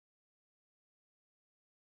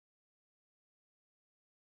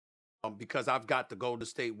because I've got the Golden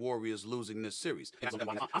State Warriors losing this series.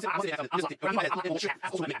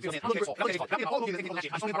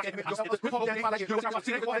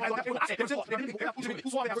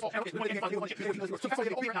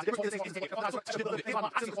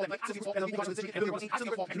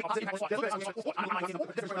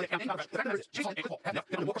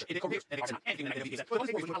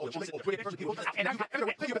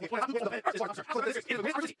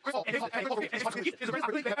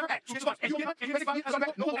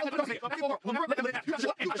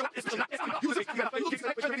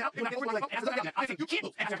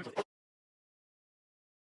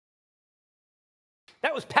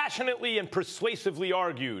 That was passionately and persuasively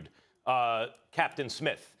argued, Captain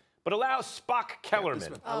Smith. But allow Spock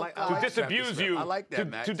Kellerman to disabuse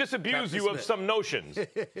you of some notions.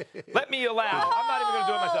 Let me allow. I'm not even going to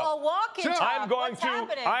do it myself.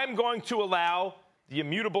 I'm going to allow the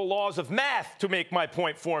immutable laws of math to make my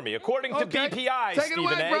point for me. According to BPI,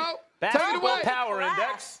 Stephen A. Basketball Power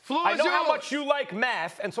Index. I know how much you like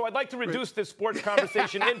math, and so I'd like to reduce this sports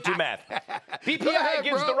conversation into math. BPI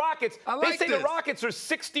gives the Rockets, they say the Rockets are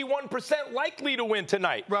 61% likely to win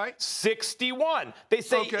tonight. Right. 61. They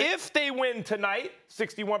say if they win tonight,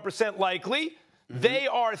 61% likely, they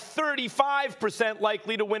are 35%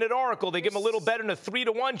 likely to win at Oracle. They give them a little better than a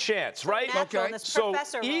 3-to-1 chance, right? So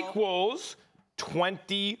equals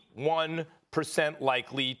 21%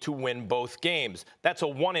 likely to win both games. That's a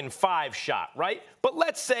 1 in 5 shot, right? But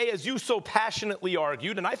let's say, as you so passionately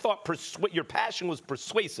argued, and I thought your passion was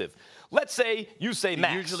persuasive. Let's say you say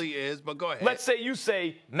Max. It usually is, but go ahead. Let's say you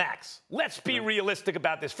say Max. Let's be realistic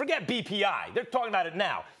about this. Forget BPI. They're talking about it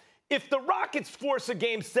now. If the Rockets force a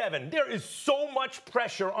Game 7, there is so much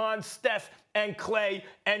pressure on Steph and Clay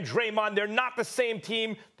and Draymond. They're not the same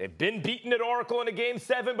team. They've been beaten at Oracle in a Game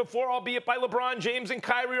 7 before, albeit by LeBron James and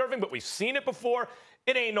Kyrie Irving, but we've seen it before.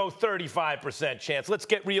 It ain't no 35% chance. Let's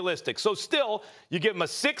get realistic. So still, you give them a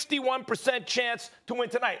 61% chance to win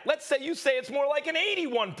tonight. Let's say you say it's more like an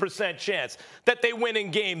 81% chance that they win in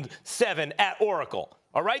Game 7 at Oracle.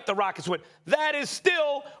 All right, the Rockets win. That is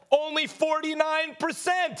still only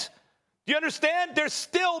 49%. Do you understand? They're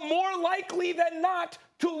still more likely than not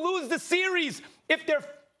to lose the series. If they're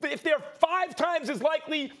 5 times as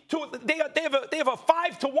likely to, they have a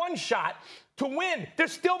 5-to-1 shot to win. They're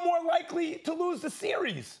still more likely to lose the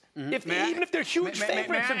series, even if they're huge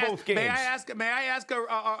favorites in both games. May I ask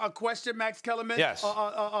a question, Max Kellerman? Yes.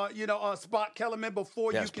 Spot Kellerman,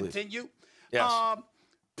 before you continue. Yes.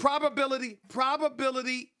 Probability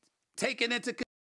taken into